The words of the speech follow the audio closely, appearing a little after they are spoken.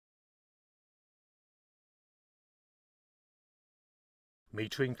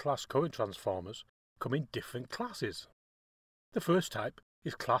metering class current transformers come in different classes. The first type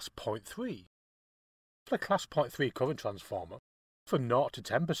is class 0.3. For the class 0.3 current transformer, from 0 to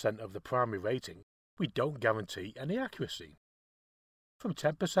 10% of the primary rating, we don't guarantee any accuracy. From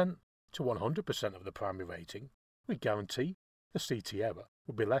 10% to 100% of the primary rating, we guarantee the CT error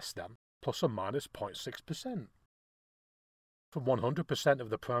will be less than plus or minus 0.6%. From 100% of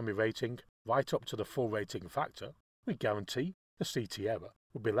the primary rating right up to the full rating factor, we guarantee the CT error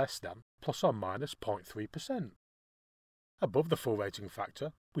will be less than plus or minus 0.3%. Above the full rating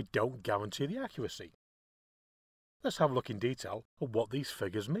factor, we don't guarantee the accuracy. Let's have a look in detail at what these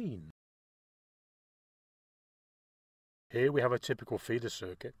figures mean. Here we have a typical feeder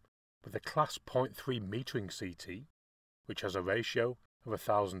circuit with a class 0.3 metering CT, which has a ratio of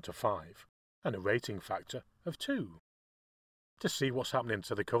 1000 to 5 and a rating factor of 2. To see what's happening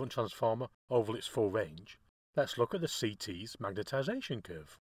to the current transformer over its full range, let's look at the CT's magnetization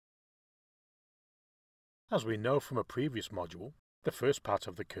curve. As we know from a previous module, the first part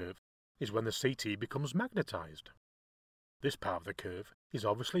of the curve is when the CT becomes magnetized. This part of the curve is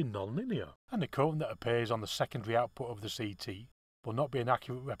obviously non-linear, and the current that appears on the secondary output of the CT will not be an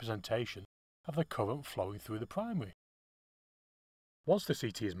accurate representation of the current flowing through the primary. Once the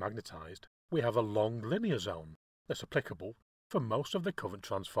CT is magnetized, we have a long linear zone that's applicable for most of the current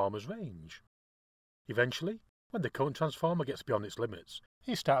transformer's range. Eventually, when the current transformer gets beyond its limits,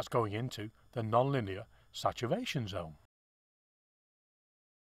 it starts going into the non-linear saturation zone.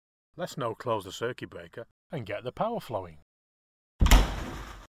 Let's now close the circuit breaker and get the power flowing.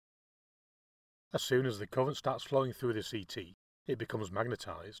 As soon as the current starts flowing through the CT, it becomes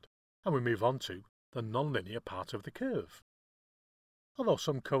magnetized, and we move on to the non-linear part of the curve. Although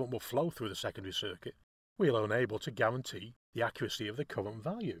some current will flow through the secondary circuit, we are unable to guarantee the accuracy of the current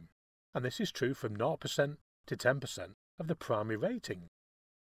value, and this is true from 0% to 10% of the primary rating,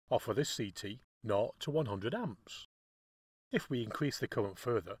 or for this CT 0 to 100 amps. If we increase the current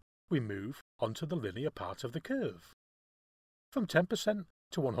further, we move onto the linear part of the curve. From 10%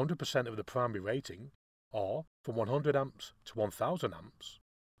 to 100% of the primary rating, or from 100 amps to 1000 amps,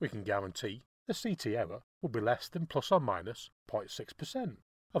 we can guarantee the CT error will be less than plus or minus 0.6%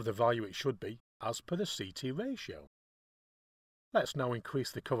 of the value it should be as per the CT ratio. Let's now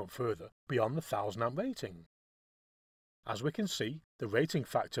increase the current further beyond the 1000 amp rating. As we can see, the rating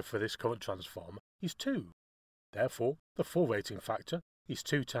factor for this current transformer is 2. Therefore, the full rating factor is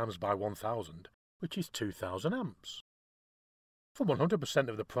 2 times by 1000, which is 2000 amps. From 100%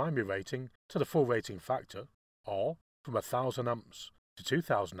 of the primary rating to the full rating factor, or from 1000 amps to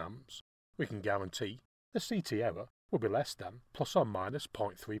 2000 amps, we can guarantee the CT error will be less than plus or minus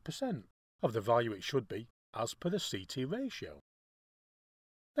 0.3% of the value it should be as per the CT ratio.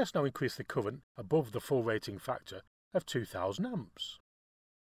 Let's now increase the current above the full rating factor of 2000 amps.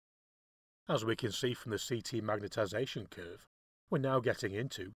 As we can see from the CT magnetization curve, we're now getting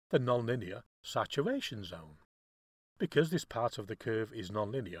into the nonlinear saturation zone. Because this part of the curve is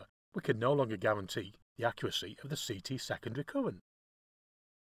nonlinear, we can no longer guarantee the accuracy of the CT secondary current.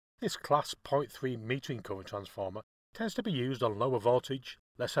 This class 0.3 metering current transformer tends to be used on lower voltage,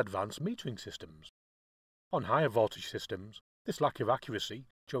 less advanced metering systems. On higher voltage systems, this lack of accuracy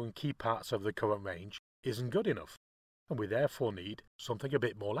during key parts of the current range isn't good enough, and we therefore need something a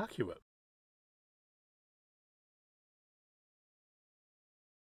bit more accurate.